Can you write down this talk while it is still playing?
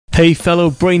Hey fellow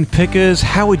brain pickers,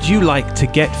 how would you like to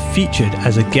get featured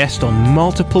as a guest on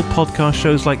multiple podcast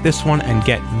shows like this one and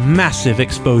get massive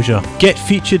exposure?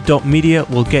 GetFeatured.media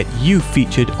will get you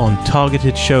featured on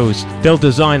targeted shows. They'll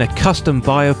design a custom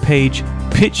bio page,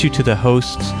 pitch you to the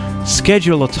hosts,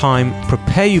 schedule a time,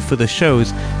 prepare you for the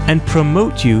shows, and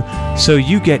promote you so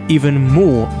you get even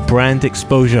more brand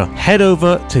exposure. Head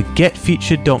over to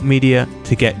GetFeatured.media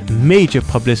to get major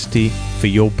publicity for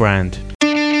your brand.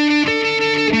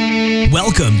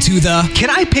 Welcome to the Can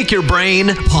I Pick Your Brain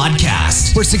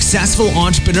podcast, where successful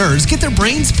entrepreneurs get their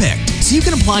brains picked so you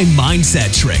can apply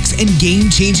mindset tricks and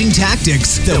game-changing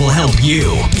tactics that will help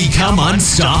you become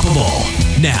unstoppable.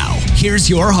 Now, here's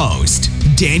your host,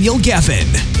 Daniel Geffen.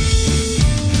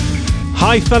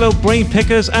 Hi fellow brain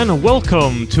pickers, and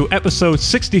welcome to episode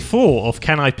 64 of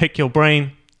Can I Pick Your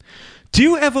Brain? Do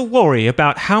you ever worry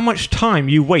about how much time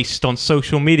you waste on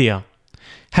social media?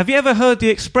 Have you ever heard the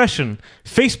expression,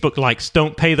 Facebook likes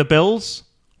don't pay the bills?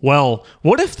 Well,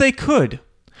 what if they could?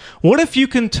 What if you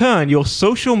can turn your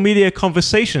social media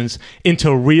conversations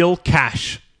into real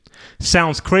cash?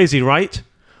 Sounds crazy, right?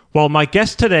 Well, my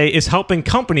guest today is helping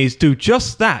companies do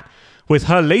just that with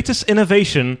her latest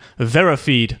innovation,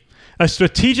 Verifeed, a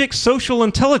strategic social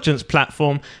intelligence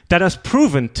platform that has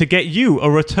proven to get you a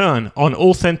return on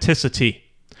authenticity.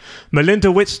 Melinda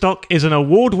Wittstock is an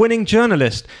award-winning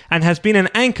journalist and has been an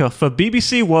anchor for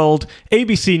BBC World,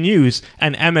 ABC News,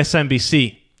 and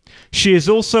MSNBC. She is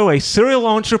also a serial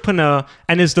entrepreneur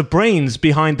and is the brains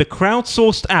behind the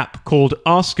crowdsourced app called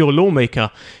Ask Your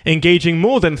Lawmaker, engaging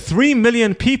more than 3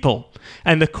 million people,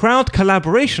 and the crowd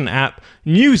collaboration app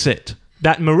Newsit,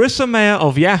 that Marissa Mayer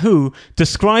of Yahoo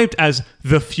described as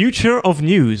the future of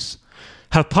news.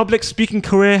 Her public speaking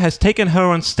career has taken her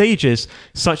on stages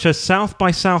such as South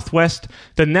by Southwest,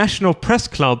 the National Press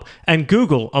Club, and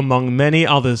Google, among many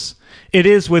others. It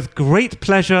is with great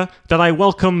pleasure that I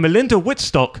welcome Melinda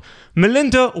Wittstock.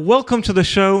 Melinda, welcome to the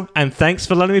show, and thanks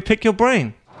for letting me pick your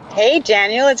brain. Hey,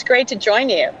 Daniel, it's great to join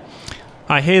you.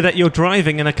 I hear that you're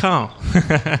driving in a car.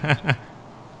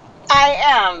 I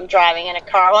am driving in a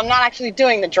car. Well, I'm not actually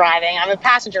doing the driving. I'm a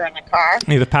passenger in the car.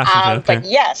 You're the passenger, okay. But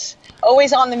yes,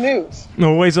 always on the move.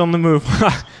 Always on the move.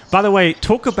 By the way,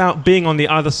 talk about being on the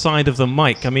other side of the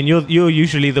mic. I mean, you're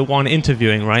usually the one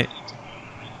interviewing, right?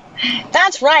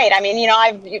 That's right. I mean,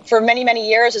 I've for many, many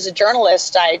years as a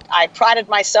journalist, I prided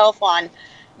myself on,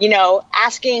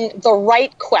 asking the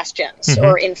right questions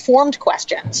or informed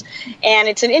questions. And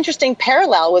it's an interesting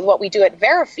parallel with what we do at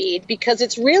Verifeed, because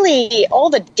it's really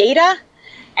all the data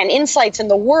and insights in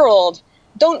the world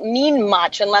don't mean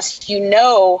much unless you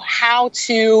know how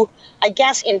to, I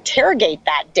guess, interrogate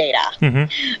that data.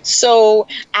 So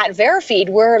at Verifeed,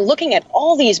 we're looking at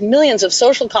all these millions of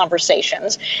social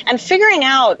conversations and figuring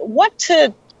out what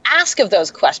to ask of those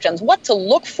questions, what to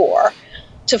look for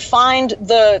to find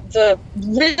the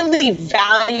really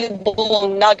valuable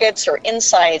nuggets or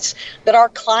insights that our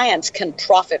clients can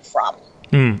profit from.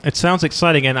 It sounds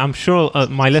exciting, and I'm sure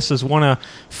my listeners want to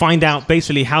find out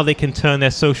basically how they can turn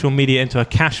their social media into a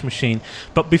cash machine.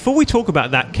 But before we talk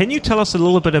about that, can you tell us a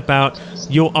little bit about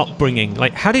your upbringing?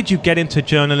 Like, how did you get into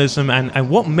journalism, and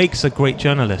what makes a great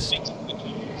journalist?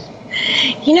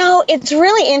 It's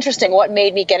really interesting what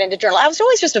made me get into journalism. I was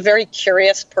always just a very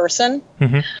curious person.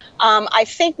 I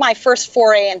think my first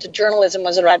foray into journalism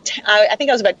was I think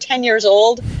I was about 10 years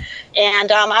old.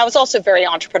 And I was also very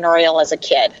entrepreneurial as a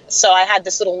kid. So I had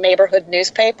this little neighborhood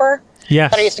newspaper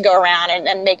that I used to go around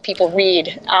and make people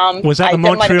read. Was that the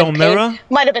Montreal Mirror?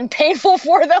 Might have been painful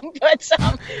for them, but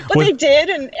they did.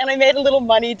 And I made a little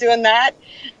money doing that.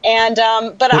 And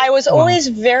but I was always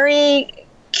very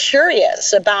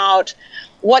curious about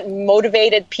what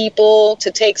motivated people to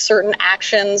take certain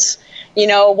actions,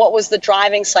 what was the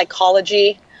driving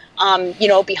psychology,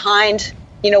 behind,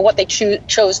 what they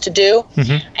chose to do.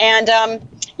 And,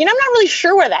 I'm not really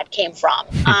sure where that came from.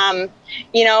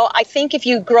 I think if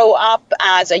you grow up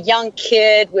as a young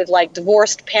kid with like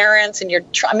divorced parents and you're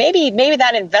maybe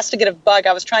that investigative bug,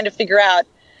 I was trying to figure out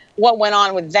what went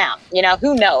on with them.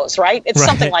 Who knows, right? It's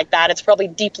something like that. It's probably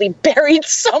deeply buried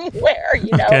somewhere,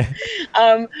 Okay.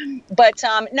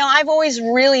 No, I've always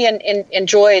really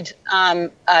enjoyed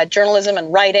journalism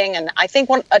and writing. And I think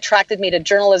what attracted me to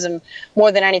journalism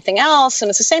more than anything else, and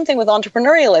it's the same thing with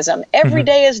entrepreneurialism, every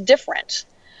day is different.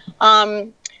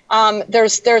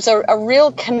 There's a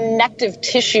real connective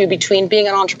tissue between being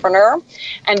an entrepreneur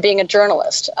and being a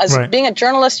journalist. Being a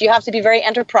journalist, you have to be very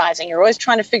enterprising. You're always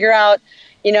trying to figure out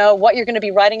what you're going to be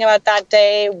writing about that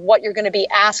day, what you're going to be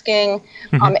asking.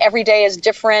 Every day is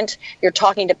different. You're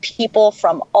talking to people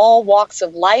from all walks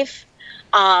of life.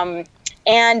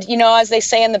 And, as they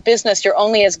say in the business, you're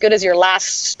only as good as your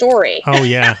last story. Oh,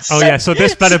 yeah. So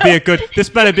this better be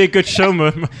a good show,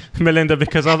 Melinda,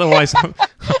 because otherwise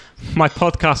my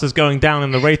podcast is going down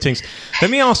in the ratings.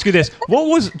 Let me ask you this.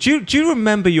 Do you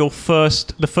remember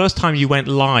the first time you went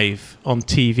live on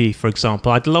TV, for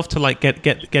example? I'd love to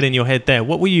get in your head there.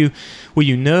 What were you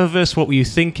nervous? What were you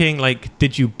thinking?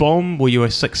 Did you bomb? Were you a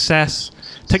success?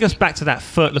 Take us back to that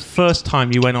the first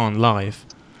time you went on live.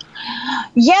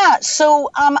 Yeah,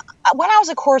 so when I was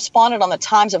a correspondent on the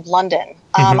Times of London,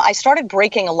 I started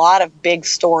breaking a lot of big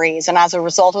stories. And as a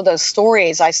result of those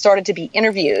stories, I started to be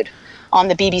interviewed on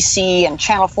the BBC and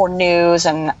Channel 4 News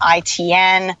and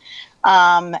ITN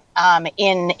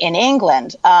in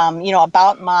England,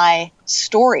 about my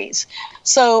stories.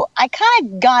 So I kind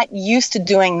of got used to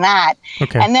doing that.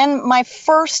 Okay. And then my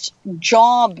first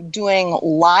job doing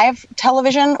live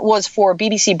television was for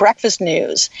BBC Breakfast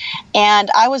News.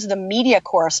 And I was the media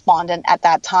correspondent at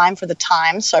that time for the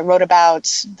Times. So I wrote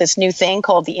about this new thing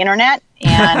called the internet.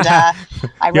 And I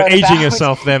wrote You're aging about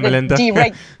yourself there, Melinda.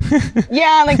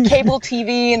 cable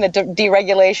TV and the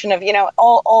deregulation of,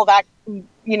 all that,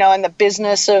 in the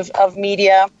business of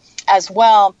media as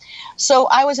well. So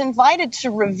I was invited to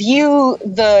review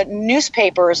the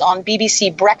newspapers on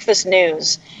BBC Breakfast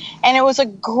News. And it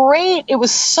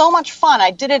was so much fun.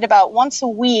 I did it about once a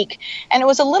week. And it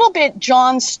was a little bit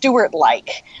Jon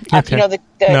Stewart-like, Okay.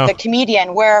 the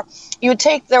comedian, where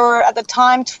there were at the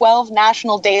time 12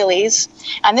 national dailies.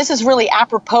 And this is really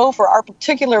apropos for our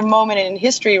particular moment in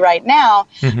history right now,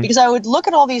 because I would look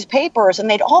at all these papers and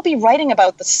they'd all be writing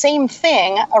about the same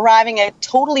thing, arriving at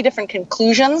totally different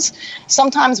conclusions,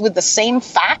 sometimes with the same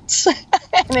facts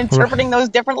and interpreting those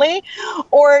differently.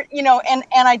 Or, and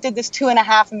I did this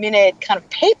 2.5 minute kind of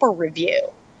paper review.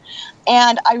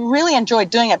 And I really enjoyed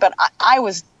doing it, but I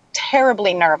was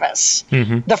terribly nervous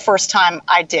the first time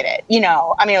I did it.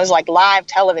 It was like live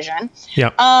television. Yeah.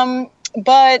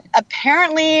 But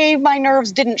apparently my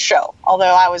nerves didn't show,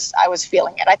 although I was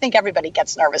feeling it. I think everybody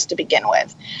gets nervous to begin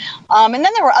with. And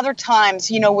then there were other times,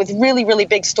 with really, really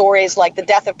big stories like the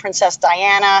death of Princess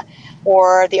Diana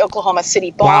or the Oklahoma City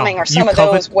bombing, or some of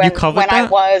those when I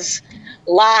was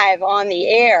live on the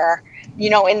air.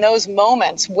 In those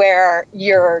moments where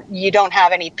you don't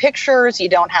have any pictures, you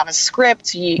don't have a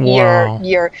script,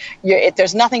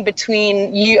 there's nothing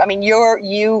between you. I mean,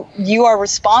 you are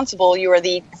responsible. You are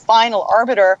the final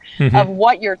arbiter of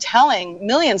what you're telling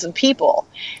millions of people.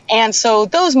 And so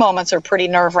those moments are pretty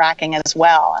nerve-wracking as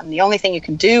well. And the only thing you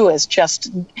can do is just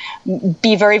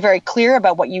be very, very clear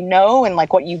about what you know and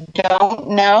what you don't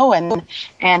know. And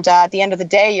at the end of the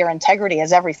day, your integrity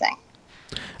is everything.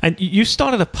 And you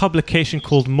started a publication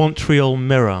called Montreal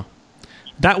Mirror.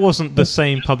 That wasn't the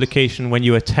same publication when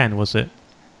you were 10, was it?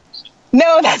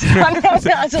 No, that's not.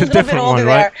 That's a little bit older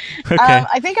right? there. Okay.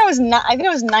 I think I was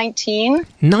 19.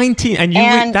 19,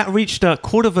 and that reached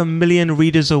 250,000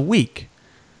 readers a week.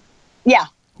 Yeah.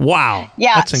 Wow.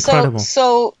 Yeah. That's incredible.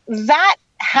 So that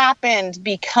happened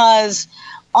because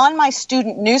on my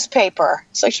student newspaper,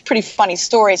 it's actually a pretty funny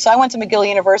story. So I went to McGill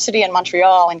University in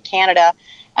Montreal in Canada,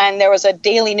 and there was a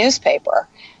daily newspaper.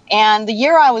 And the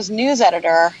year I was news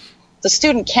editor, the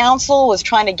student council was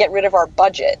trying to get rid of our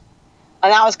budget.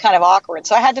 And that was kind of awkward.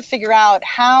 So I had to figure out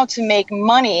how to make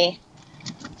money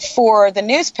for the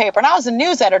newspaper. And I was a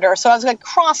news editor, so I was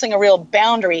crossing a real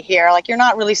boundary here. You're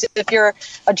not really, if you're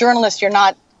a journalist, you're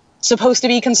not supposed to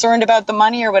be concerned about the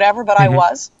money or whatever, but I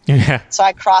was. Yeah. So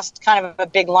I crossed kind of a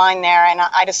big line there. And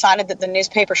I decided that the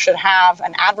newspaper should have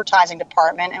an advertising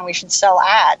department and we should sell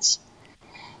ads.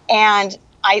 And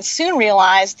I soon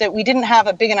realized that we didn't have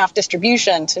a big enough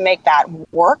distribution to make that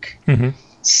work.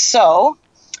 So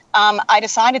I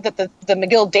decided that the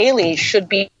McGill Daily should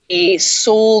be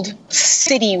sold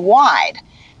citywide.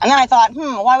 And then I thought,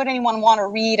 why would anyone want to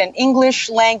read an English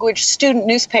language student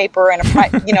newspaper in a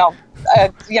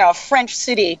French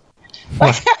city? How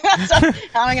am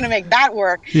I going to make that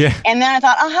work? Yeah. And then I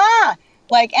thought,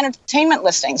 entertainment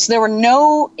listings. There were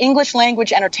no English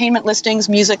language entertainment listings,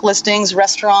 music listings,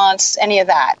 restaurants, any of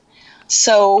that.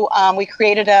 So we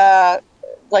created a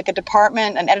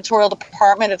department, an editorial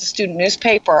department at the student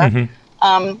newspaper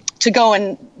to go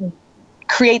and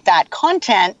create that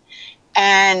content.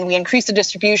 And we increased the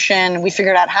distribution. We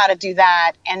figured out how to do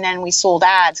that. And then we sold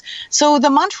ads. So the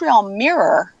Montreal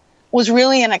Mirror was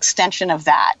really an extension of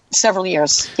that several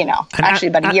years, actually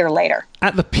about a year later.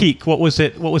 At the peak, what was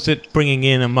it bringing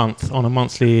in a month on a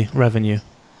monthly revenue?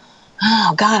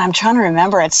 Oh, God, I'm trying to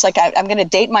remember. It's I'm going to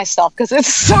date myself because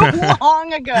it's so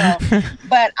long ago.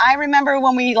 But I remember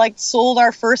when we sold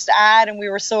our first ad and we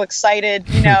were so excited,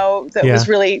 that was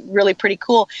really, really pretty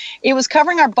cool. It was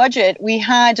covering our budget. We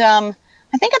had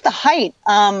I think at the height,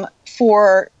 are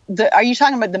you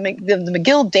talking about the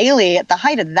McGill Daily? At the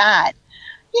height of that,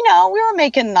 we were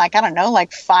making like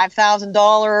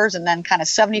 $5,000 and then kind of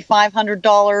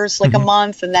 $7,500 like a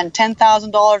month, and then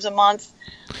 $10,000 a month,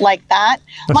 like that.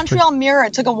 Montreal Mirror,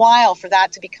 it took a while for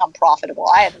that to become profitable.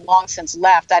 I had long since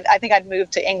left. I think I'd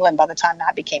moved to England by the time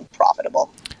that became profitable.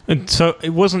 And so it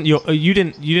wasn't you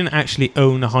didn't actually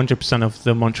own 100% of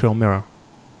the Montreal Mirror.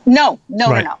 No.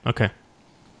 Okay.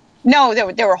 No,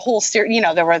 there were a whole series.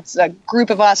 There was a group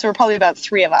of us. There were probably about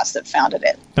 3 of us that founded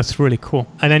it. That's really cool.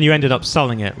 And then you ended up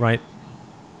selling it, right?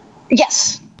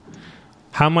 Yes.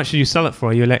 How much did you sell it for?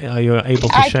 Are you able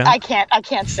to share? I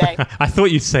can't say. I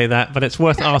thought you'd say that, but it's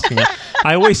worth asking.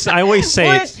 I always say well,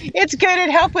 it's good.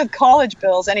 It helped with college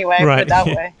bills anyway. Right. Put it that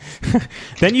way.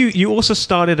 Then you also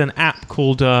started an app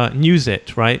called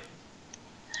Newsit, right?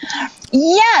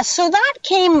 Yeah, so that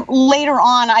came later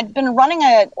on. I'd been running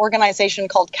an organization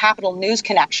called Capital News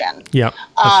Connection. Yeah,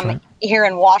 right. Here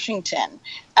in Washington,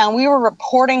 and we were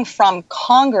reporting from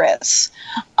Congress,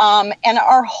 and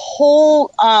our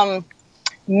whole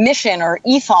mission or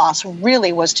ethos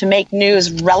really was to make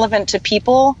news relevant to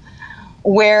people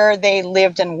where they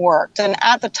lived and worked. And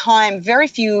at the time, very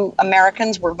few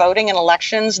Americans were voting in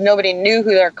elections. Nobody knew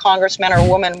who their congressman or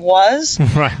woman was.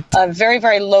 Right. Very,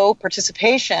 very low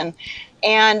participation.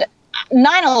 And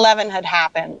 9/11 had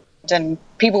happened, and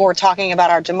people were talking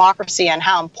about our democracy and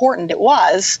how important it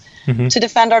was to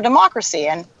defend our democracy.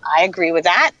 And I agree with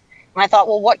that. And I thought,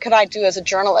 well, what could I do as a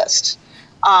journalist,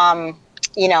 to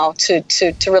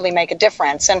really make a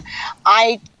difference? And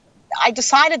I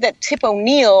decided that Tip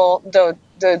O'Neill, the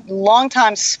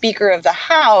longtime Speaker of the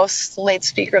House, the late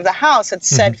Speaker of the House, had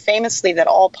said famously that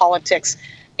all politics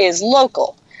is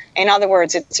local. In other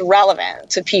words, it's relevant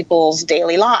to people's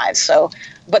daily lives.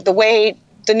 But the way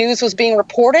the news was being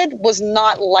reported was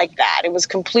not like that. It was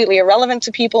completely irrelevant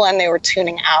to people, and they were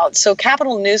tuning out. So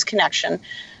Capital News Connection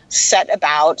set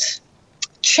about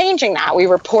changing that. We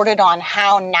reported on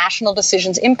how national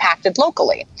decisions impacted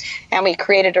locally. And we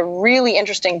created a really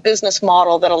interesting business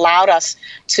model that allowed us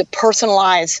to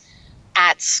personalize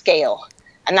at scale.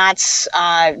 And that's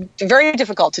very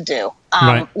difficult to do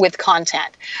with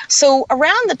content. So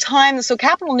around the time,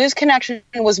 Capital News Connection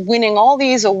was winning all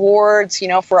these awards,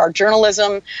 for our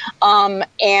journalism,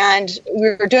 and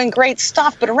we were doing great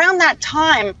stuff. But around that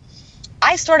time,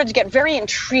 I started to get very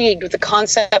intrigued with the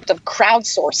concept of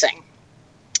crowdsourcing.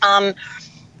 And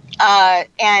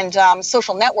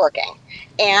social networking,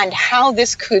 and how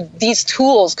these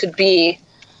tools could be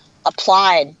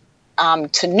applied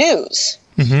to news.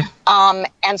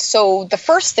 And so the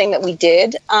first thing that we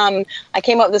did, I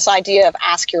came up with this idea of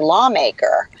Ask Your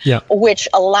Lawmaker, which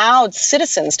allowed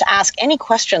citizens to ask any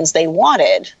questions they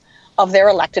wanted of their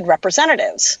elected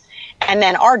representatives. And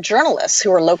then our journalists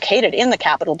who are located in the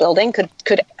Capitol building could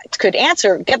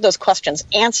get those questions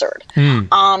answered.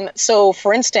 So,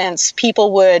 for instance,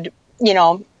 people would,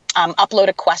 upload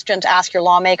a question to Ask Your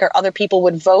Lawmaker. Other people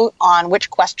would vote on which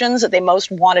questions that they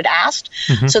most wanted asked.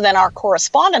 So then our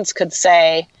correspondents could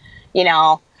say,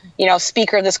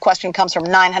 Speaker, this question comes from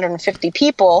 950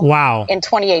 people in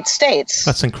 28 states.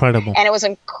 That's incredible. And it was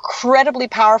incredibly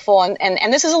powerful.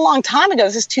 And this is a long time ago.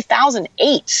 This is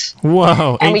 2008.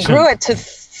 Whoa. And we grew it to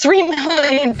 3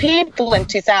 million people in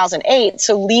 2008.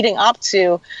 So leading up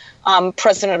to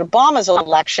President Obama's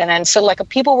election. And so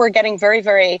people were getting very,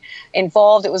 very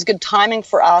involved. It was good timing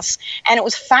for us. And it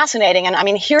was fascinating. And I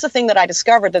mean, here's the thing that I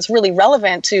discovered that's really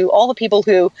relevant to all the people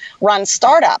who run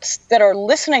startups that are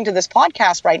listening to this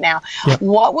podcast right now.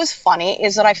 What was funny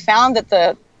is that I found that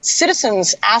the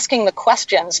citizens asking the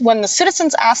questions, when the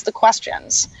citizens asked the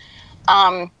questions,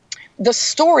 the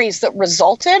stories that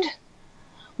resulted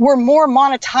were more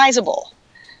monetizable.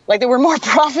 They were more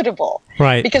profitable,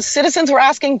 right? Because citizens were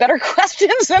asking better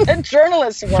questions than the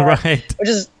journalists were, right? Which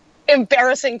is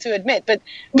embarrassing to admit, but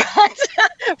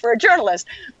for a journalist.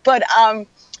 But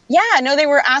they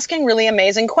were asking really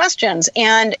amazing questions,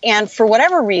 and for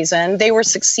whatever reason, they were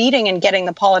succeeding in getting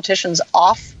the politicians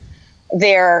off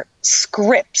their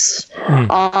scripts,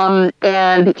 and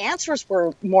the answers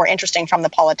were more interesting from the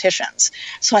politicians.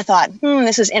 So I thought,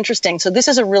 this is interesting. So this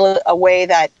is a way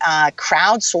that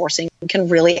crowdsourcing can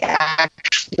really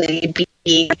actually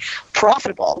be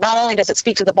profitable. Not only does it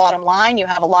speak to the bottom line, you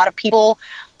have a lot of people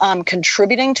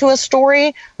contributing to a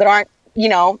story that aren't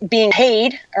being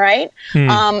paid, right?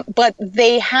 But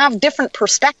they have different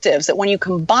perspectives that when you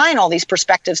combine all these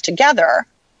perspectives together,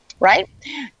 right,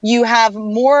 you have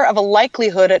more of a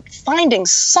likelihood at finding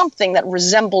something that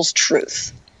resembles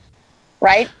truth,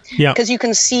 right? Yeah. Because you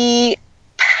can see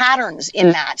patterns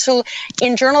in that. So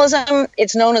in journalism,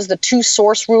 it's known as the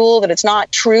two-source rule, that it's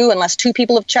not true unless two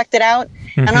people have checked it out.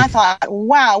 And I thought,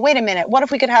 wow, wait a minute. What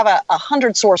if we could have a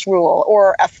 100-source rule,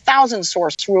 or a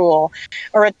 1,000-source rule,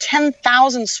 or a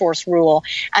 10,000-source rule?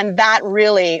 And that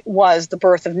really was the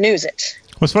birth of News It.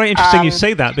 Well, it's very interesting you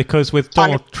say that, because with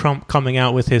Donald Trump coming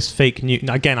out with his fake news,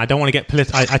 again, I don't want to get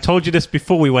political. I told you this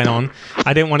before we went on.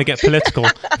 I didn't want to get political,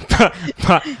 but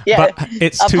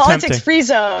it's too tempting. Politics-free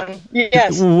zone.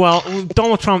 Yes. Well,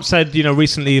 Donald Trump said,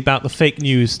 recently about the fake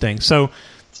news thing. So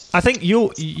I think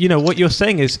what you're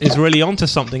saying is really onto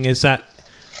something. Is that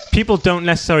people don't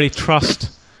necessarily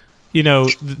trust,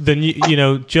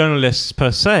 the journalists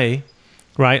per se,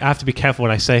 right? I have to be careful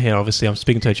what I say here. Obviously, I'm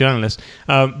speaking to a journalist,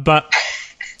 but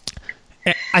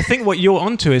I think what you're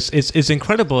onto is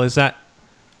incredible. Is that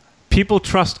people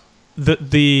trust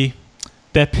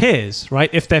their peers, right?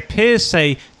 If their peers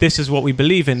say this is what we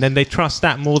believe in, then they trust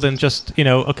that more than just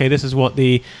okay, this is what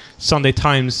the Sunday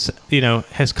Times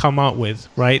has come out with,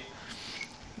 right?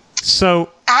 So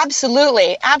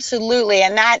absolutely,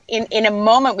 and that in a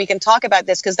moment we can talk about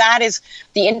this, because that is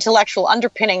the intellectual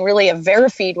underpinning really of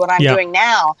Verifeed, what I'm doing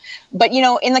now. But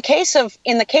in the case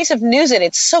of News It,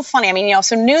 it's so funny. I mean,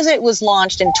 so News It was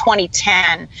launched in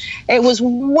 2010. It was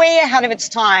way ahead of its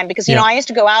time, because I used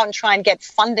to go out and try and get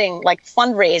funding, like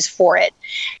fundraise for it.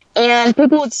 And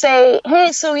people would say,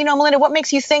 hey, so Melinda, what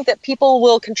makes you think that people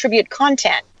will contribute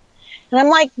content? And I'm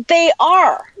like, they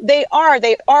are,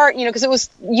 because it was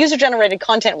user-generated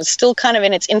content was still kind of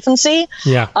in its infancy.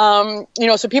 Yeah.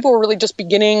 So people were really just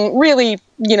beginning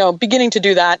to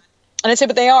do that. And I'd say,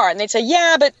 but they are. And they'd say,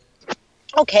 yeah, but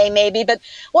okay, maybe. But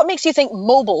what makes you think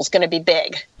mobile's going to be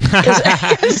big?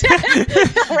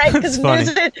 Right? Because News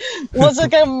It was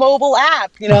like a mobile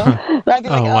app, And I'd be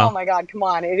like, oh my God, come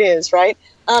on, it is, right?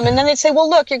 And then they'd say, well,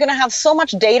 look, you're going to have so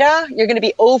much data, you're going to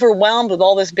be overwhelmed with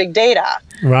all this big data.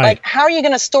 Right. Like, how are you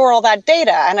going to store all that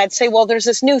data? And I'd say, well, there's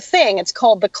this new thing. It's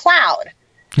called the cloud.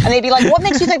 And they'd be like, what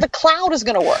makes you think the cloud is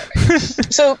going to work?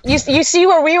 So you see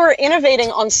where we were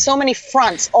innovating on so many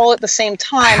fronts all at the same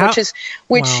time,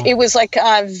 it was like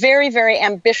very, very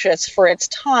ambitious for its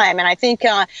time. And I think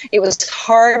it was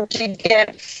hard to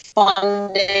get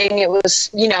funding. It was,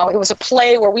 it was a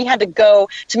play where we had to go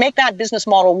to make that business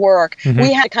model work.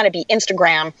 We had to kind of be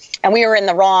Instagram, and we were in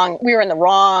the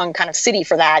wrong kind of city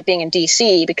for that, being in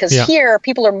DC, because here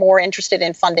people are more interested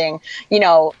in funding,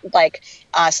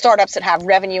 startups that have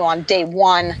revenue on day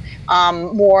one,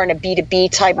 more in a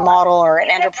B2B type model or an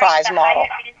enterprise model.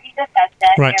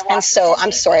 Right. And so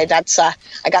I'm sorry, that's I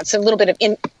got a little bit of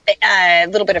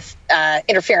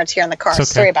interference here in the car. Okay.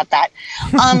 Sorry about that.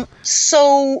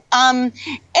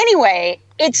 Anyway,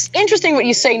 it's interesting what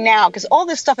you say now, because all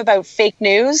this stuff about fake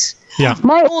news. Yeah.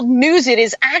 My old News It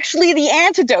is actually the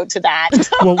antidote to that.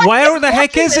 Well, where the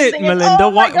heck is it, Melinda?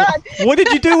 What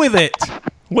did you do with it?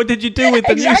 What did you do with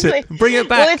the News It? Bring it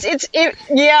back. Well,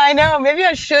 yeah, I know. Maybe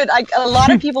I should. A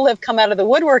lot of people have come out of the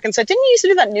woodwork and said, "Didn't you used to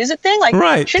do that News It thing?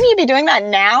 Like, shouldn't you be doing that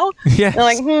now?" Yes. They're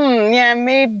like, yeah,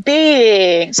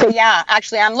 maybe. So yeah,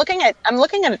 actually, I'm looking at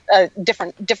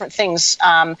different things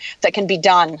that can be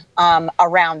done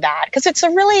around that, because it's a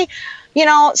really,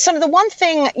 some of the one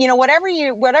thing, whatever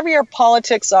your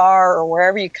politics are or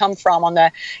wherever you come from on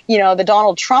the, the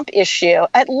Donald Trump issue,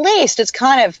 at least it's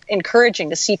kind of encouraging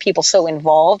to see people so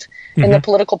involved in the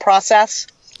political process,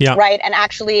 right? And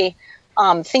actually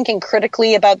thinking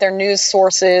critically about their news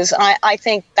sources. I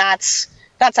think that's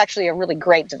actually a really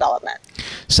great development.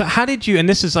 So how did you, and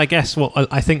this is, I guess, what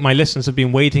I think my listeners have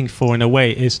been waiting for in a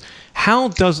way, is how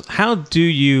do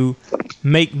you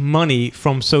make money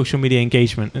from social media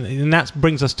engagement? And that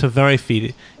brings us to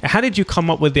Verifeed. How did you come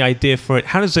up with the idea for it?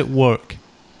 How does it work?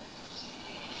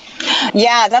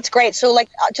 Yeah, that's great. So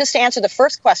just to answer the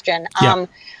first question,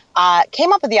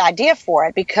 came up with the idea for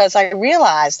it because I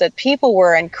realized that people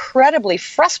were incredibly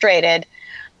frustrated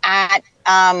at,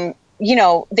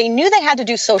 they knew they had to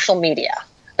do social media.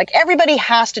 Like, everybody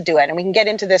has to do it, and we can get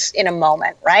into this in a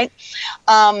moment, right?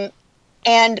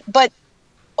 But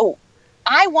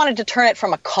I wanted to turn it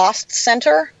from a cost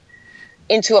center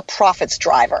into a profits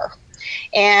driver.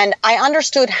 And I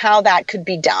understood how that could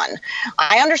be done.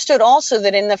 I understood also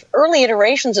that in the early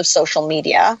iterations of social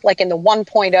media, like in the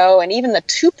 1.0 and even the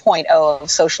 2.0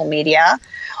 of social media,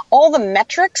 all the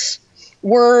metrics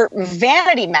were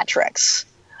vanity metrics,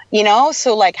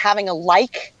 so like having a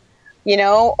like,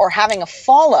 or having a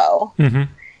follow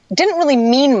didn't really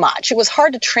mean much. It was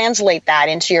hard to translate that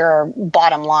into your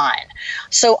bottom line.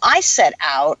 So I set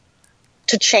out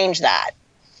to change that.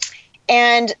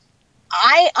 And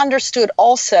I understood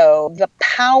also the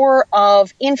power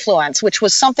of influence, which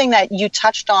was something that you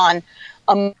touched on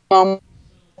a moment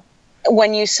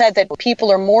when you said that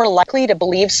people are more likely to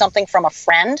believe something from a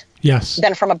friend Yes.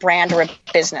 than from a brand or a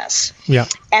business. Yeah.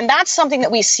 And that's something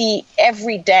that we see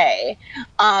every day,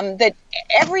 that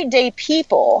everyday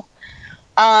people,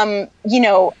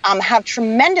 have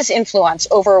tremendous influence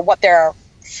over what their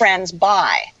friends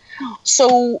buy.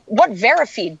 So what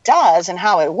Verifeed does and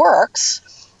how it works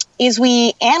is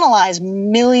we analyze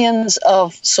millions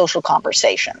of social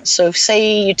conversations. So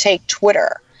say you take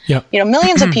Twitter, Yeah.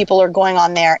 Millions of people are going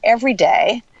on there every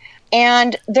day,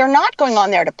 and they're not going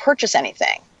on there to purchase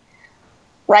anything,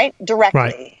 right?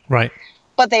 Directly. Right.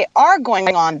 But they are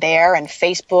going on there and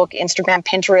Facebook, Instagram,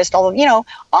 Pinterest,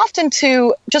 often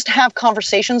to just have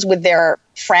conversations with their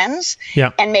friends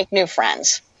and make new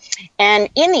friends. And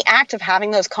in the act of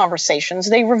having those conversations,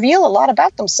 they reveal a lot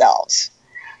about themselves,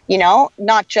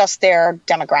 not just their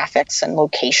demographics and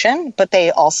location, but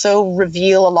they also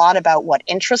reveal a lot about what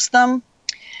interests them,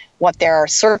 what their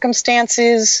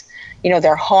circumstances,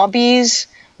 their hobbies,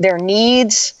 their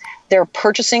needs, their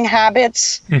purchasing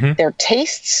habits, their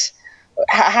tastes,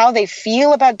 how they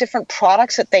feel about different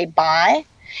products that they buy.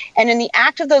 And in the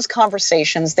act of those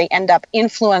conversations, they end up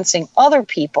influencing other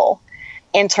people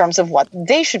in terms of what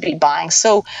they should be buying.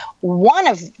 So one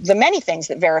of the many things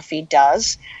that Verifeed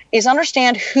does is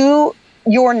understand who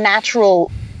your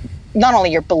natural, not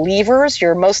only your believers,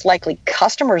 your most likely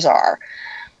customers are,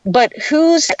 but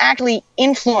who's actually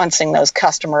influencing those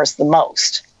customers the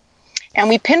most. And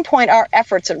we pinpoint our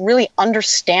efforts at really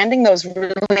understanding those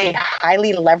really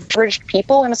highly leveraged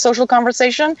people in a social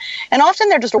conversation. And often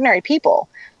they're just ordinary people.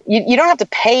 You don't have to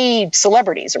pay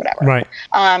celebrities or whatever. Right.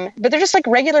 But they're just like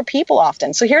regular people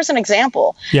often. So here's an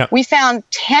example. Yeah. We found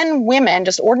 10 women,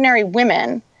 just ordinary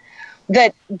women,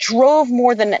 that drove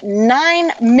more than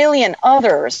 9 million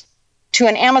others to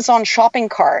an Amazon shopping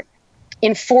cart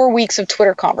in 4 weeks of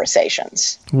Twitter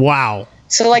conversations. Wow.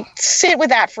 So sit with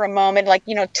that for a moment,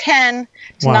 10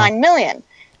 to 9 million.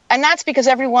 And that's because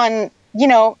everyone,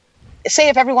 say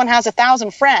if everyone has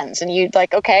 1,000 friends and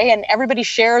okay, and everybody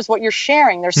shares what you're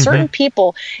sharing. There's certain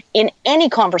people in any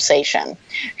conversation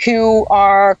who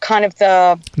are kind of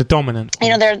the dominant.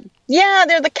 They're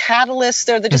the catalysts.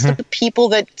 They're just the people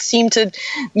that seem to,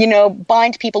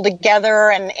 bind people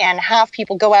together and have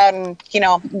people go out and,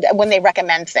 when they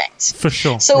recommend things. For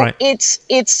sure. So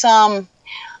it's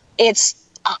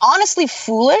honestly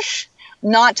foolish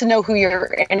not to know who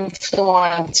your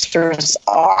influencers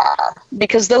are,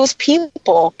 because those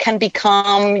people can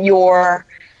become your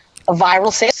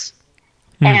viral sales.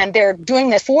 And they're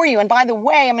doing this for you. And by the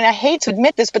way, I hate to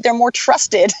admit this, but they're more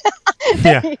trusted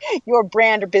than your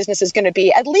brand or business is going to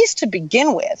be, at least to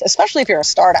begin with, especially if you're a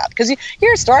startup. Because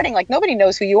you're starting, nobody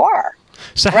knows who you are.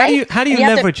 So right? how do you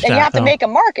leverage that? And you have to make a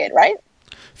market, right?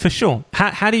 For sure.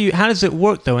 How does it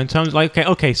work though? In terms of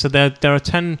okay, so there are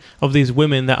 10 of these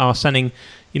women that are sending,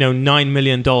 $9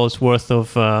 million worth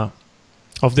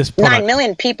of this product. 9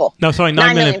 million people. No, sorry,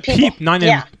 9 million people. 9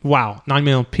 million. Yeah. Wow, 9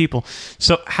 million people.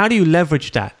 So how do you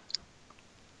leverage that?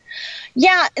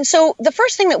 Yeah, and so the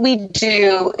first thing that we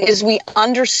do is we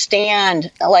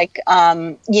understand,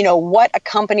 what a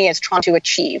company is trying to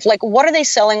achieve. What are they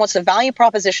selling? What's the value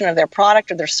proposition of their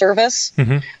product or their service,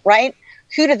 right?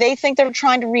 Who do they think they're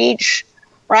trying to reach,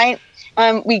 right?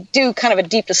 We do kind of a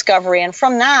deep discovery, and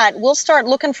from that, we'll start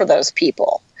looking for those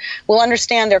people. We'll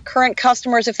understand their current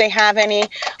customers if they have any,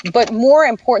 but more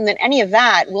important than any of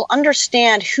that, we'll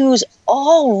understand who's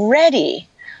already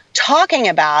talking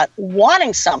about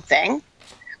wanting something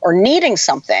or needing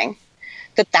something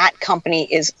that company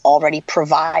is already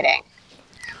providing,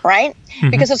 right?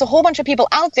 Because there's a whole bunch of people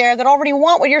out there that already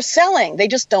want what you're selling. They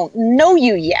just don't know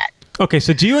you yet. Okay,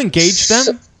 so do you engage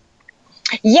them?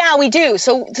 Yeah, we do.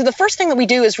 So the first thing that we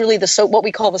do is really what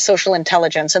we call the social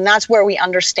intelligence, and that's where we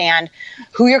understand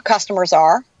who your customers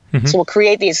are. So we'll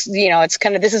create these,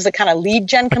 this is the kind of lead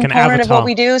gen component of what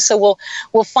we do. So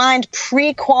we'll find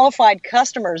pre-qualified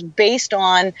customers based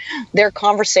on their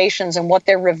conversations and what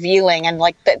they're revealing, and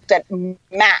that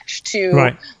match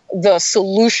to the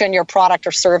solution your product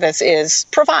or service is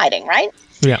providing, right?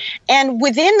 Yeah. And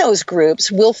within those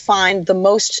groups, we'll find the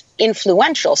most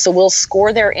influential. So we'll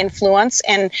score their influence.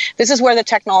 And this is where the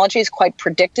technology is quite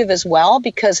predictive as well,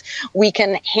 because we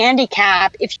can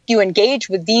handicap, if you engage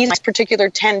with these particular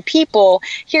 10 people,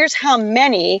 here's how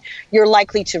many you're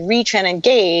likely to reach and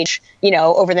engage,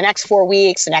 over the next 4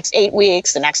 weeks, the next 8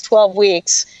 weeks, the next 12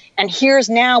 weeks. And here's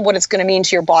now what it's going to mean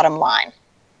to your bottom line.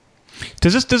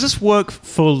 Does this work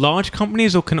for large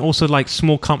companies, or can also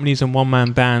small companies and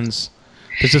one-man bands?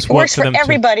 Does this work for them?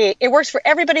 Everybody. It works for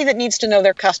everybody that needs to know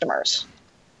their customers.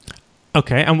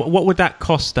 Okay, and what would that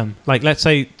cost them? Like, let's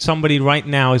say somebody right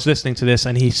now is listening to this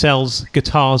and he sells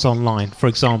guitars online, for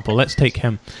example. Let's take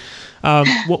him.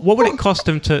 What would it cost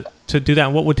him to do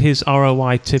that? What would his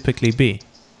ROI typically be?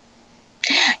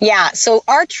 Yeah, so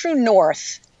our true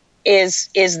north is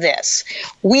this.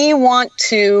 We want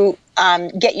to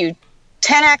get you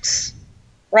 10x,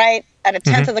 right, at a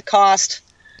tenth of the cost.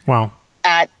 Wow.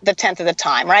 At the 10th of the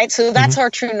time, right? So that's our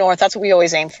true north. That's what we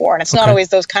always aim for. And it's not always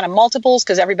those kind of multiples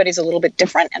because everybody's a little bit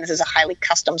different and this is a highly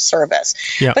custom service.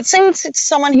 Yeah. But say it's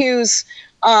someone who's,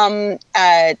 a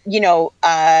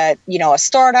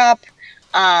startup,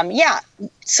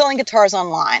 selling guitars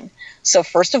online. So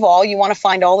first of all, you want to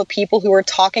find all the people who are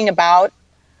talking about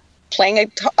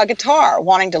playing a guitar,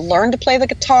 wanting to learn to play the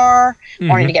guitar,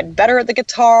 wanting to get better at the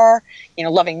guitar,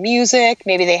 loving music.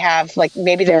 Maybe they have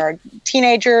maybe they're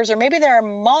teenagers or maybe there are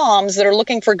moms that are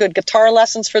looking for good guitar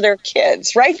lessons for their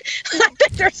kids, right?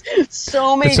 There's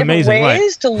so many different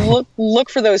ways to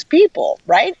look for those people,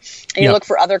 right? And you look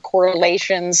for other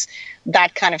correlations,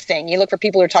 that kind of thing. You look for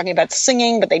people who are talking about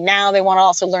singing, but they want to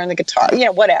also learn the guitar,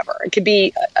 whatever. It could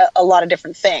be a lot of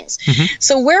different things.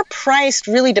 So we're priced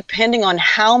really depending on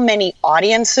how many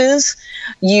audiences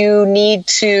you need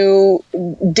to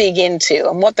dig into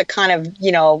and what the kind of,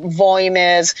 volume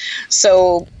is.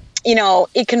 So,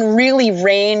 it can really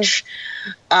range,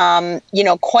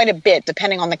 quite a bit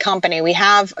depending on the company. We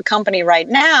have a company right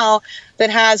now that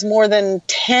has more than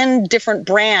 10 different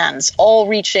brands, all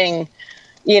reaching,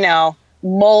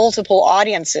 multiple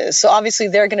audiences. So obviously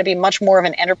they're going to be much more of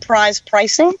an enterprise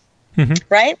pricing,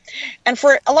 right? And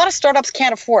for a lot of startups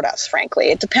can't afford us, frankly.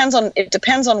 It depends on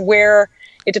where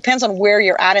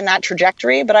you're at in that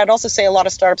trajectory, but I'd also say a lot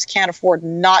of startups can't afford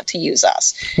not to use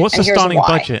us. What's the starting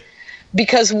budget?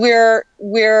 Because think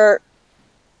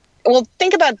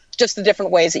about just the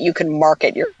different ways that you can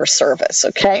market your service,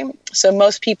 okay? So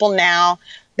most people now,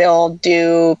 they'll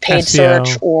do paid SEO.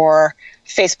 search or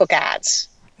Facebook ads.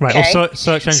 Right, okay? or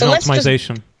search engine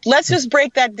optimization. Let's just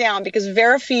break that down because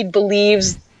Verifeed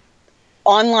believes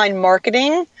online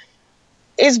marketing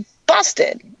is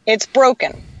busted. It's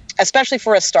broken, especially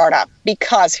for a startup,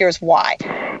 because here's why.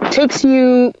 It takes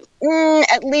you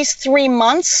at least 3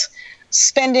 months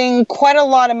spending quite a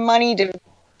lot of money to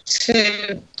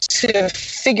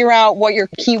figure out what your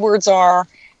keywords are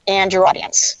and your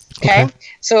audience, okay?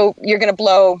 So you're going to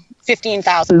blow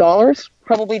 $15,000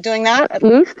 probably doing that at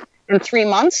least in 3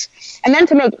 months. And then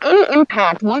to make any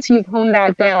impact, once you've honed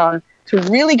that down, to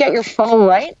really get your funnel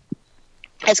right,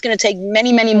 it's going to take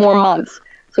many, many more months.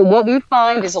 So what we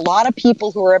find is a lot of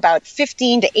people who are about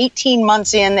 15 to 18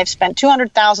 months in, they've spent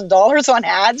 $200,000 on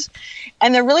ads,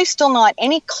 and they're really still not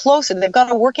any closer. They've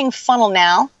got a working funnel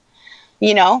now,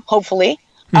 hopefully,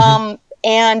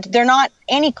 and they're not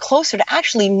any closer to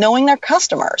actually knowing their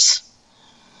customers.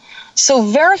 So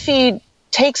Verifeed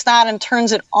takes that and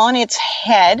turns it on its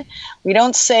head. We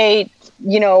don't say,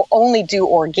 only do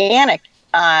organic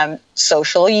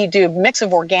social. You do a mix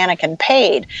of organic and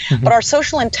paid. But our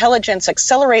social intelligence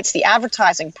accelerates the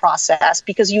advertising process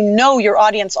because you know your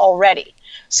audience already.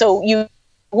 So you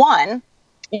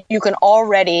can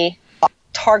already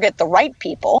target the right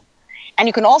people, and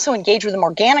you can also engage with them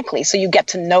organically so you get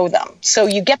to know them. So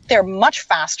you get there much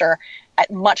faster at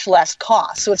much less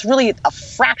cost. So it's really a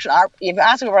fraction. If you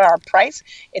ask about our price,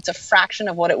 it's a fraction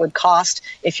of what it would cost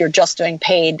if you're just doing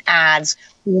paid ads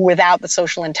without the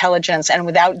social intelligence and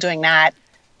without doing that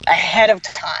ahead of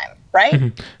time,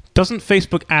 right? Doesn't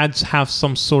Facebook ads have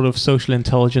some sort of social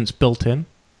intelligence built in?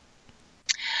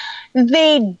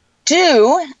 They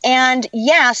do, and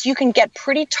yes, you can get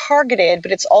pretty targeted,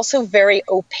 but it's also very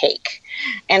opaque.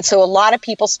 And so a lot of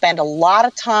people spend a lot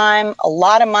of time, a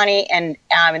lot of money, and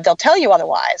they'll tell you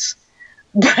otherwise.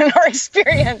 But in our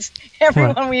experience,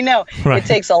 everyone we know, it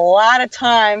takes a lot of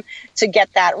time to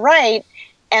get that right.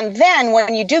 And then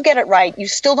when you do get it right, you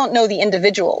still don't know the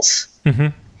individuals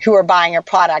who are buying your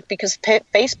product because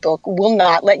Facebook will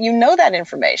not let you know that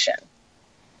information.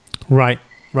 Right.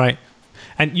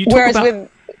 And you talk about...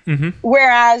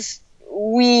 Whereas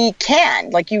we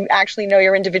can, you actually know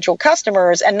your individual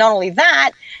customers. And not only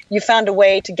that, you found a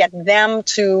way to get them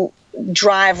to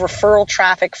drive referral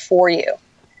traffic for you.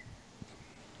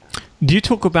 Do you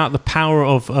talk about the power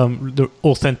of the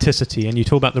authenticity, and you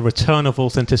talk about the return of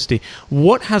authenticity?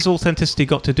 What has authenticity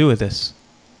got to do with this?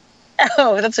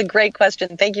 Oh, that's a great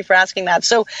question. Thank you for asking that.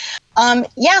 So,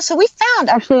 so we found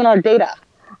actually in our data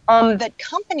that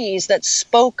companies that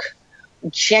spoke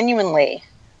genuinely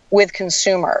with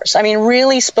consumers,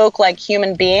 really spoke like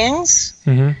human beings,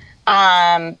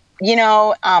 interacted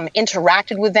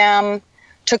with them,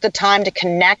 took the time to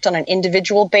connect on an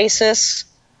individual basis,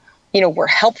 were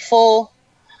helpful,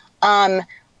 and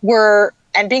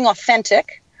being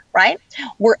authentic, right,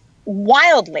 were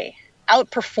wildly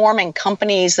outperforming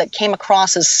companies that came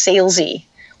across as salesy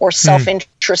or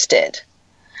self-interested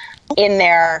in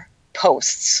their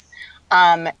posts.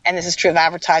 And this is true of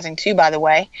advertising too, by the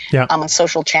way, on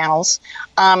social channels,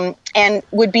 and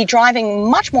would be driving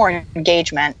much more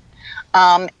engagement.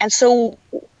 And so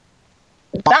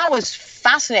that was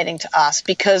fascinating to us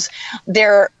because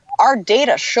our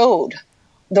data showed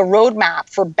the roadmap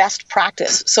for best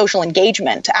practice social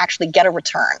engagement to actually get a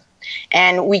return.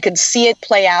 And we could see it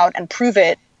play out and prove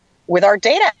it with our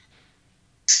data.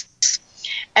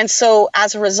 And so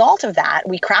as a result of that,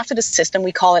 we crafted a system,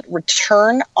 we call it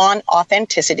return on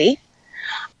authenticity.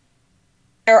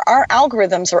 Our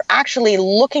algorithms are actually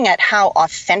looking at how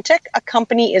authentic a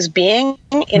company is being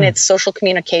in its social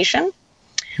communication.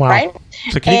 Wow. Right?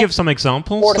 So can you give some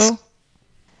examples, though?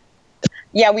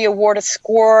 Yeah, we award a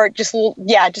score. Just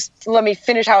let me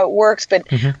finish how it works. But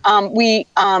we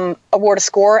award a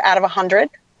score out of 100,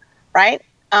 right,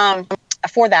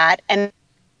 for that, and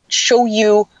show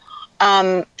you,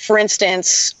 for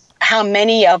instance, how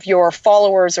many of your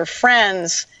followers or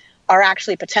friends are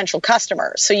actually potential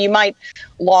customers. So you might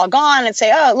log on and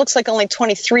say, oh, it looks like only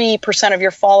 23% of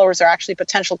your followers are actually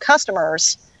potential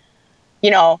customers.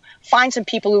 Find some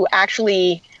people who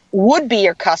actually would be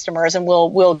your customers and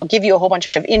will give you a whole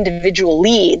bunch of individual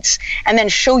leads, and then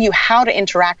show you how to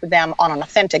interact with them on an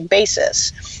authentic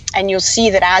basis. And you'll see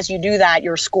that as you do that,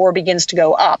 your score begins to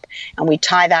go up, and we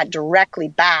tie that directly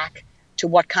back to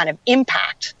what kind of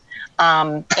impact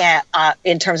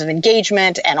in terms of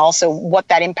engagement, and also what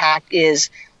that impact is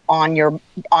on your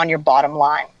bottom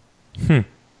line.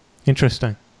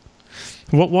 Interesting.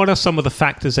 What are some of the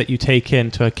factors that you take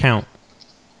into account?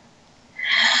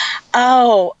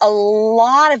 Oh, a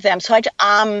lot of them. So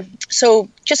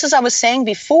just as I was saying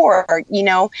before,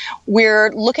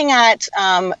 we're looking at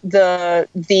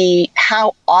the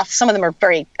how off. Some of them are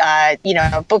very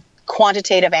both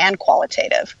quantitative and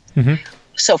qualitative.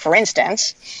 So, for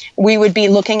instance, we would be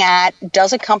looking at,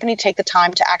 does a company take the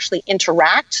time to actually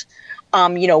interact,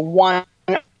 one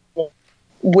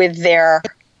with their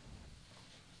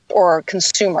or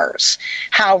consumers?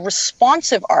 How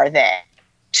responsive are they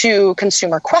to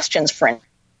consumer questions, for instance?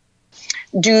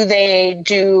 Do they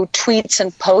do tweets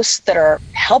and posts that are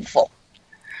helpful?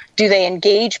 Do they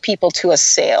engage people to a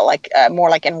sale, more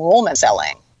like enrollment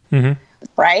selling,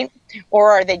 right?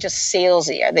 Or are they just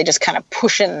salesy? Are they just kind of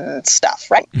pushing stuff,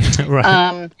 right?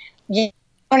 Right. You know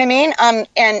what I mean?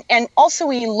 And also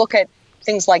we look at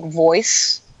things like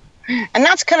voice, and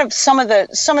that's kind of some of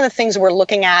the things we're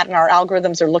looking at, and our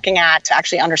algorithms are looking at to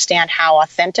actually understand how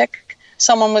authentic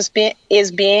someone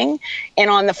is being, and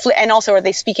on the and also, are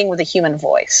they speaking with a human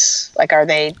voice? Like, are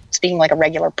they speaking like a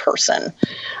regular person?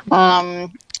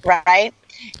 Right?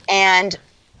 And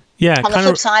on the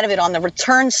flip side of it, on the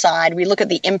return side, we look at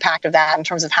the impact of that in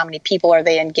terms of how many people are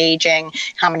they engaging,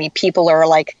 how many people are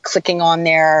clicking on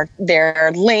their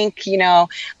link,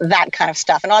 that kind of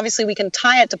stuff. And obviously we can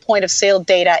tie it to point of sale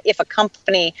data if a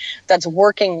company that's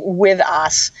working with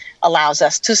us allows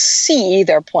us to see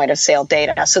their point of sale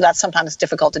data. So that's sometimes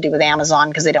difficult to do with Amazon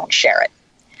because they don't share it.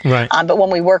 Right. But when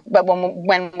we work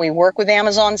with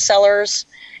Amazon sellers,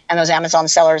 and those Amazon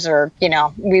sellers are,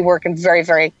 we work in very,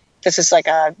 very, this is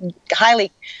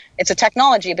it's a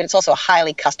technology, but it's also a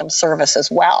highly custom service as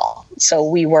well. So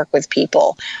we work with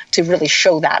people to really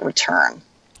show that return.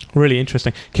 Really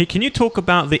interesting. Can you talk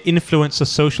about the influencer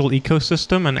social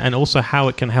ecosystem and also how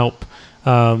it can help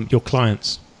your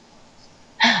clients?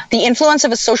 The influence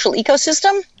of a social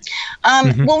ecosystem?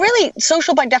 Well, really,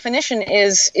 social by definition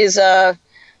because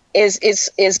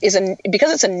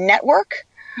it's a network.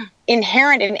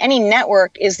 Inherent in any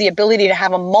network is the ability to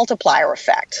have a multiplier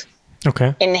effect.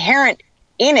 Okay. Inherent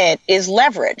in it is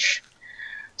leverage.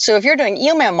 So if you're doing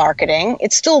email marketing,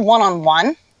 it's still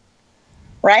one-on-one,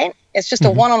 right? It's just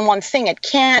a one-on-one thing.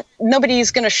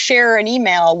 Nobody's going to share an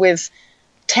email with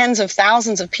tens of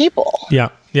thousands of people. Yeah.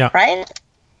 Right?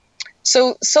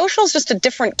 So social is just a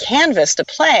different canvas to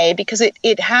play because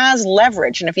it has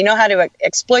leverage. And if you know how to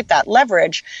exploit that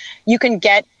leverage, you can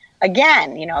get,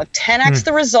 again, 10x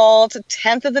the result,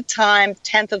 1/10 of the time,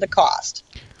 1/10 of the cost.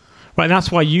 Right, and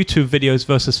that's why YouTube videos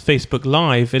versus Facebook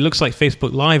Live, it looks like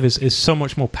Facebook Live is so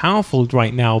much more powerful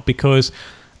right now, because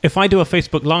if I do a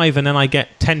Facebook Live and then I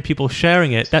get 10 people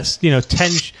sharing it, that's 10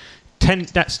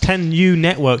 new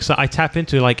networks that I tap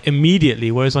into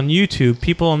immediately, whereas on YouTube,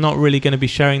 people are not really going to be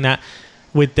sharing that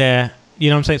with their,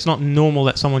 what I'm saying? It's not normal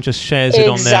that someone just shares it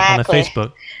on their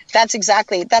Facebook. That's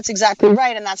exactly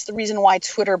right, and that's the reason why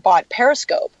Twitter bought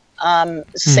Periscope.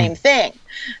 same thing.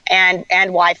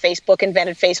 And why Facebook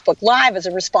invented Facebook Live as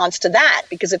a response to that,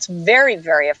 because it's very,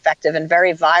 very effective and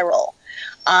very viral.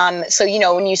 So,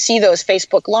 when you see those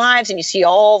Facebook Lives and you see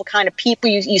all the kind of people,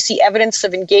 you see evidence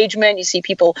of engagement, you see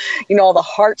people, all the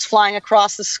hearts flying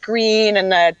across the screen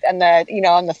and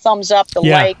the thumbs up, the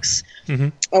likes. Mm-hmm.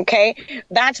 Okay.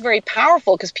 That's very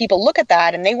powerful because people look at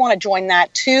that and they want to join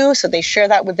that too. So they share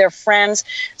that with their friends.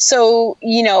 So,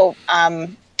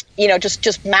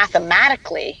 just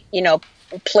mathematically,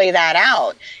 play that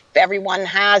out. If everyone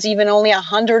has even only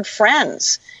 100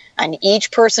 friends, and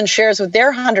each person shares with their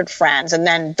 100 friends, and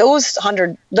then those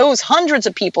hundreds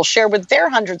of people share with their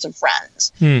hundreds of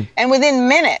friends. And within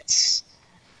minutes,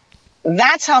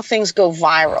 that's how things go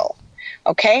viral.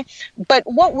 Okay? But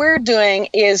what we're doing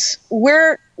is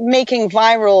we're making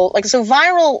viral,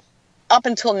 viral up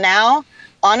until now,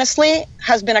 honestly,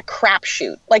 has been a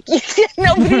crapshoot.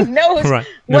 Nobody knows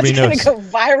what's going to go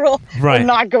viral or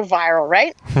not go viral,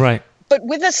 right? Right. But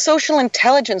with the social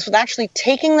intelligence, with actually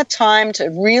taking the time to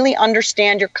really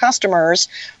understand your customers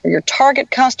or your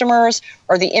target customers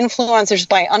or the influencers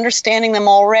by understanding them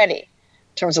already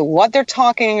in terms of what they're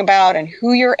talking about and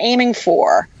who you're aiming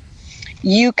for,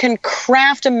 you can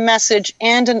craft a message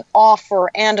and an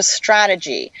offer and a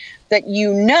strategy that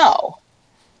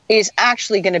is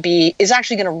actually going to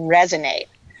resonate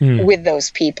with those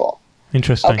people.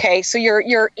 Interesting. Okay, so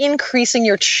you're increasing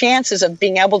your chances of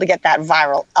being able to get that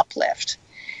viral uplift.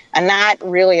 And that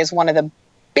really is one of the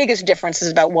biggest differences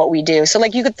about what we do. So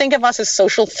you could think of us as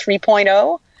social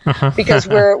 3.0 because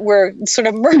we're sort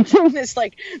of merging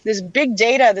this big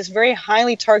data, this very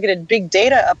highly targeted big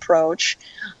data approach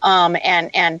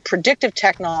and predictive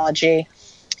technology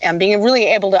and being really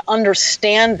able to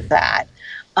understand that,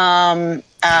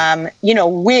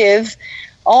 with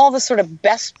all the sort of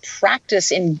best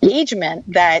practice engagement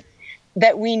that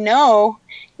we know,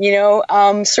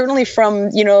 certainly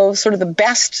from, sort of the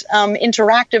best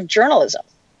interactive journalism.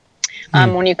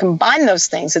 When you combine those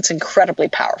things, it's incredibly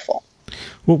powerful.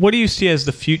 Well, what do you see as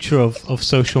the future of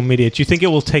social media? Do you think it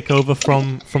will take over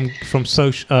from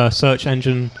search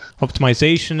engine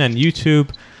optimization and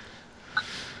YouTube?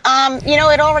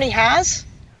 It already has.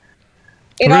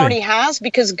 It already has,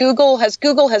 because Google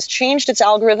has changed its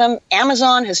algorithm.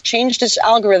 Amazon has changed its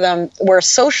algorithm, where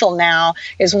social now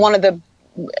is one of the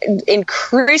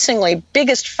increasingly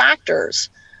biggest factors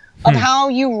of how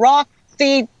you rock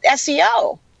the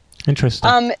SEO.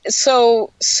 Interesting.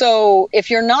 So if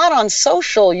you're not on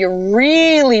social, you're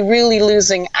really, really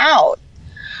losing out.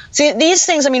 See, these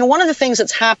things, one of the things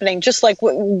that's happening, just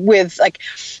with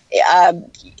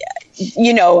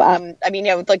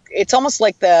it's almost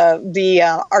like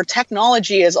our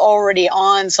technology is already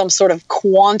on some sort of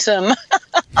quantum,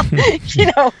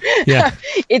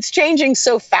 it's changing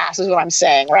so fast is what I'm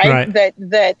saying, right?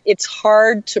 That it's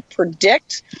hard to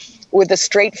predict with a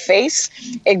straight face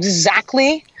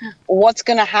exactly what's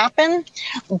going to happen.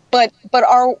 But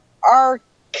our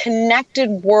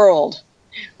connected world,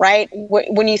 right?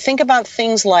 When you think about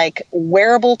things like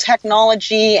wearable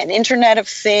technology and Internet of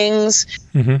Things,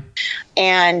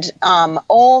 and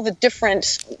all the different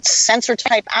sensor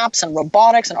type apps and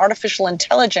robotics and artificial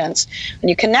intelligence, and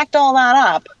you connect all that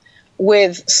up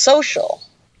with social,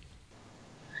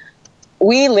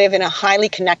 we live in a highly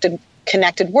connected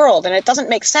world, and it doesn't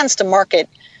make sense to market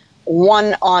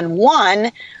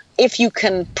one-on-one if you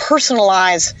can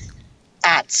personalize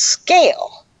at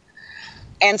scale.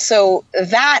 And so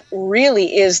that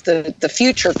really is the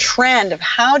future trend of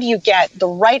how do you get the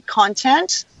right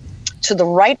content to the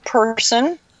right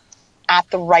person at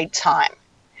the right time.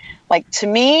 To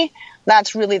me,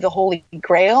 that's really the holy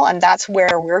grail, and that's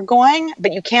where we're going.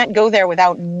 But you can't go there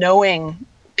without knowing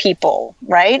people,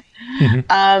 right?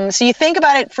 So you think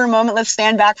about it for a moment. Let's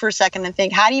stand back for a second and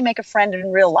think, how do you make a friend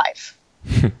in real life?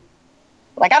 I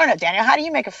don't know, Daniel, how do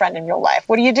you make a friend in real life?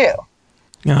 What do you do?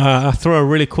 I throw a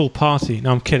really cool party.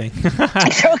 No, I'm kidding.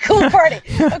 Throw a cool party.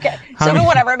 Okay, so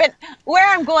whatever. But where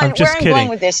I'm going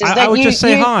with this is that I would just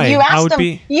say hi. You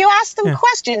ask them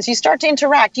questions. You start to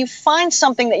interact. You find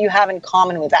something that you have in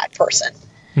common with that person,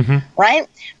 right?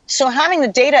 So having the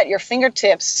data at your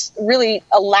fingertips really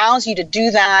allows you to do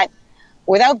that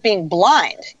without being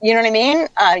blind. You know what I mean?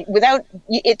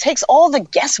 It takes all the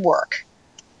guesswork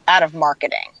out of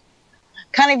marketing.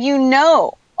 Kind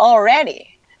of already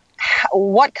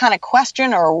what kind of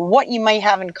question or what you might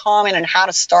have in common and how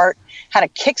to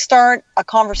kickstart a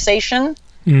conversation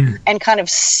and kind of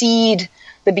seed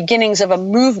the beginnings of a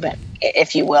movement,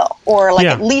 if you will, or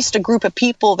at least a group of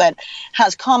people that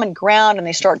has common ground, and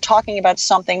they start talking about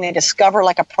something, they discover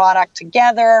a product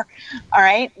together. All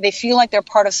right. They feel like they're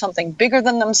part of something bigger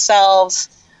than themselves.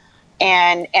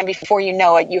 and before you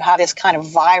know it, you have this kind of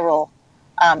viral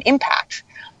impact.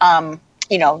 That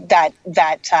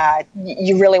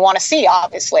you really want to see.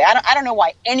 Obviously, I don't know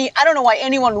why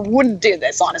anyone wouldn't do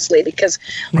this. Honestly, because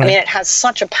right. I mean, it has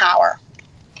such a power.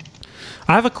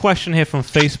 I have a question here from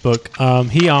Facebook.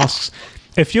 He asks,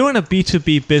 if you're in a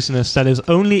B2B business that is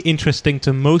only interesting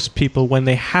to most people when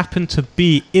they happen to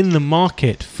be in the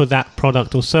market for that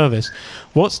product or service,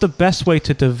 what's the best way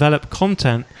to develop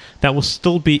content that will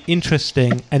still be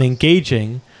interesting and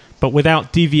engaging, but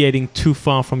without deviating too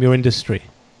far from your industry?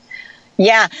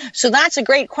 Yeah, so that's a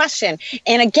great question.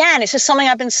 And again, it's just something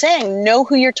I've been saying, know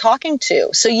who you're talking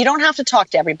to. So you don't have to talk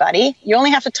to everybody. You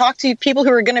only have to talk to people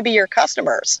who are going to be your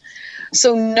customers.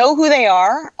 So know who they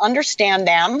are, understand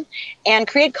them, and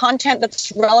create content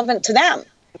that's relevant to them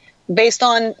based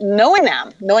on knowing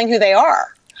them, knowing who they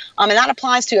are. And that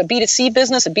applies to a B2C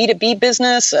business, a B2B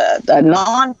business, a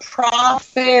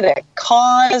nonprofit, a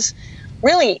cause,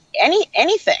 really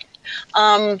anything.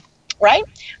 Right?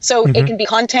 So it can be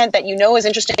content that you know is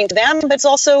interesting to them, but it's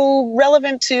also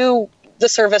relevant to the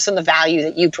service and the value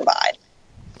that you provide.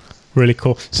 Really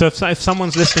cool. So if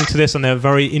someone's listening to this and they're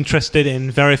very interested in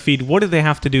Verifeed, what do they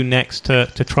have to do next to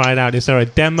try it out? Is there a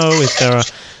demo?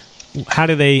 How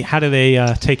do they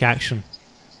take action?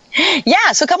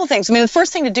 Yeah, so a couple things. I mean, the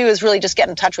first thing to do is really just get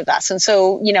in touch with us. And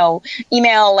so,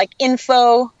 email like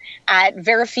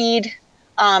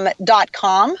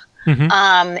info@verifeed.com.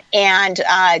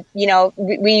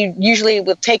 We usually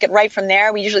will take it right from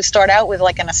there. We usually start out with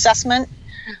like an assessment.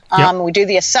 We do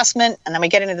the assessment, and then we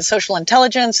get into the social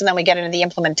intelligence, and then we get into the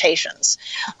implementations.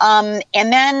 And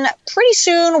then pretty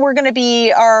soon we're going to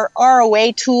be our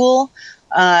ROA tool,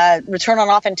 return on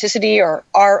authenticity, or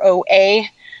ROA.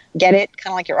 Get it?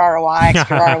 Kind of like your ROI, your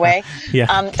ROA.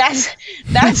 Yeah. That's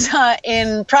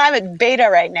in private beta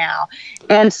right now.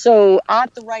 And so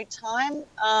at the right time,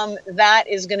 that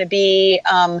is going to be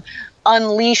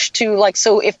unleashed to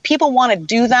so if people want to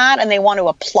do that and they want to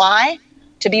apply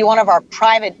to be one of our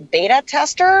private beta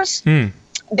testers,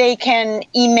 they can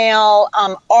email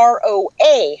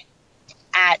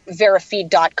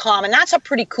ROA@verifeed.com. And that's a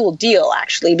pretty cool deal,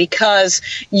 actually, because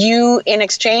you, in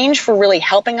exchange for really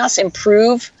helping us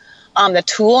improve the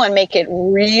tool and make it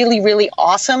really, really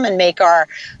awesome and make our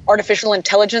artificial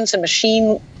intelligence and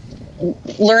machine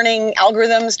learning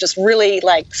algorithms just really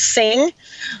sing,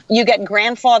 you get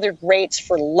grandfathered rates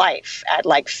for life at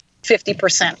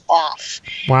 50% off.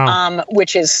 Wow.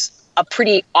 Which is a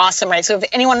pretty awesome rate. So if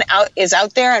anyone is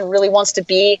out there and really wants to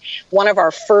be one of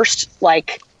our first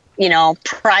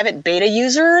private beta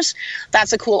users,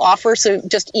 that's a cool offer. So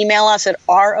just email us at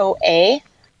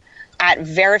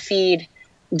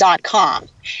ROA@verifeed.com.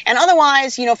 And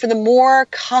otherwise, for the more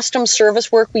custom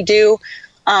service work we do,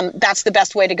 that's the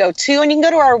best way to go too. And you can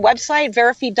go to our website,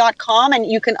 verifeed.com, and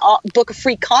you can book a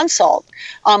free consult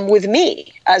with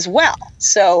me as well.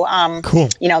 So, cool.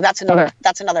 That's another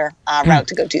route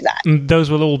to go do that. Those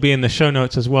will all be in the show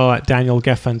notes as well at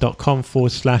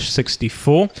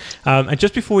danielgeffen.com/64. And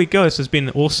just before we go, this has been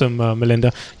awesome,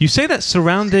 Melinda. You say that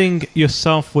surrounding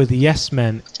yourself with yes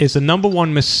men is the number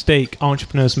one mistake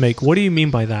entrepreneurs make. What do you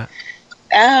mean by that?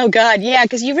 Oh, God, yeah,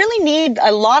 because you really need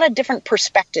a lot of different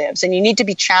perspectives and you need to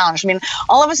be challenged. I mean,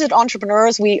 all of us as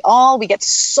entrepreneurs, we get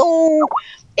so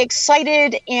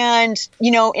excited and,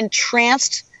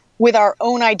 entranced with our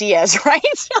own ideas, right?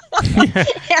 Yeah.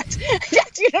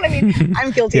 You know what I mean? I'm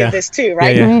guilty of this too,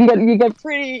 right? Yeah. You get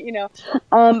pretty,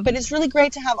 but it's really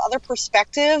great to have other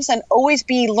perspectives and always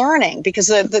be learning, because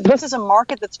this is a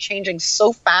market that's changing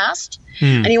so fast.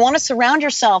 And you want to surround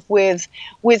yourself with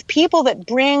people that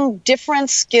bring different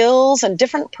skills and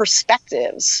different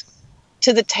perspectives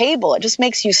to the table. It just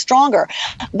makes you stronger.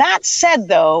 That said,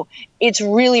 though, it's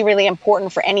really, really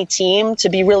important for any team to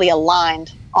be really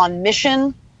aligned on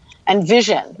mission and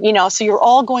vision, so you're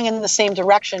all going in the same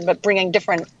direction, but bringing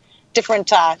different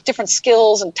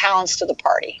skills and talents to the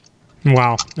party.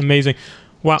 Wow. Amazing.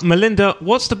 Well, Melinda,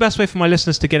 what's the best way for my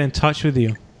listeners to get in touch with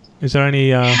you? Is there any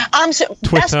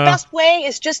Twitter? Best way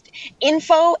is just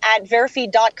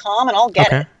info@verifeed.com, and I'll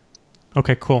get it.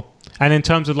 Okay, cool. And in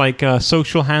terms of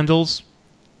social handles?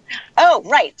 Oh,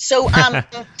 right. So on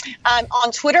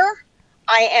Twitter,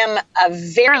 I am a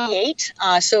Veriate.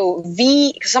 So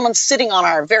because someone's sitting on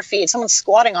our Verifeed, someone's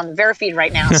squatting on the Verifeed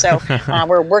right now. So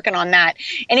we're working on that.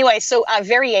 Anyway, so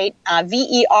Veriate,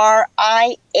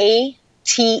 VERIATE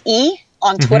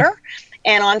on Twitter.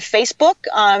 And on Facebook,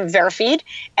 Verifeed,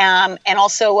 and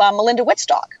also Melinda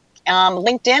Wittstock.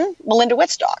 LinkedIn, Melinda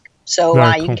Wittstock. So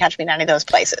you can catch me in any of those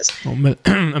places. Oh,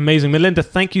 amazing. Melinda,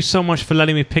 thank you so much for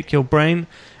letting me pick your brain.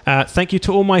 Thank you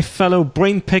to all my fellow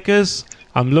brain pickers.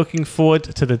 I'm looking forward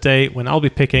to the day when I'll be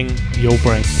picking your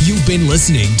brain. You've been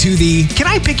listening to the Can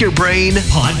I Pick Your Brain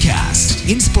podcast.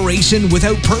 Inspiration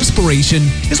without perspiration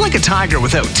is like a tiger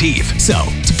without teeth. So,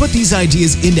 to put these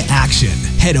ideas into action,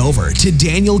 head over to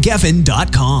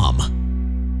danielgeffen.com.